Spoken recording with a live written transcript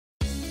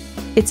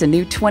It's a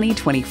new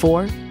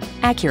 2024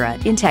 Acura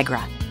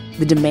Integra.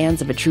 The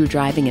demands of a true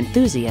driving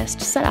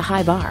enthusiast set a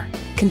high bar.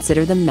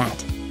 Consider them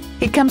met.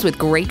 It comes with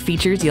great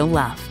features you'll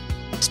love.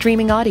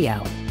 Streaming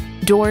audio,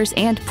 doors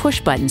and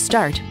push-button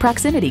start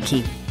proximity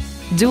key,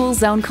 dual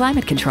zone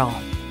climate control,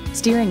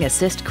 steering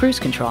assist cruise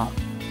control,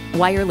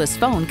 wireless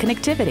phone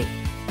connectivity,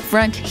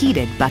 front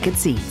heated bucket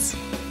seats,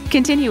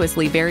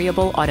 continuously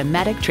variable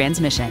automatic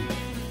transmission,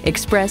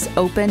 express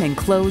open and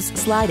close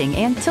sliding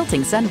and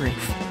tilting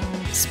sunroof,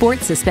 sport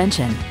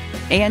suspension,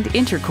 and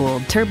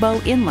intercooled turbo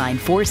inline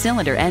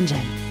 4-cylinder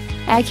engine.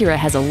 Acura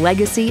has a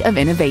legacy of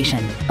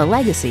innovation, a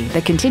legacy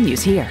that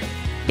continues here.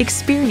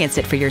 Experience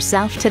it for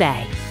yourself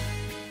today.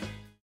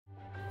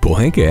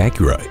 Pohanka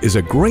Acura is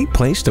a great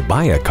place to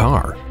buy a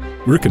car.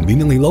 We're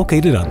conveniently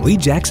located on Lee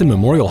Jackson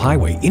Memorial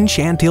Highway in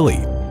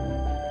Chantilly.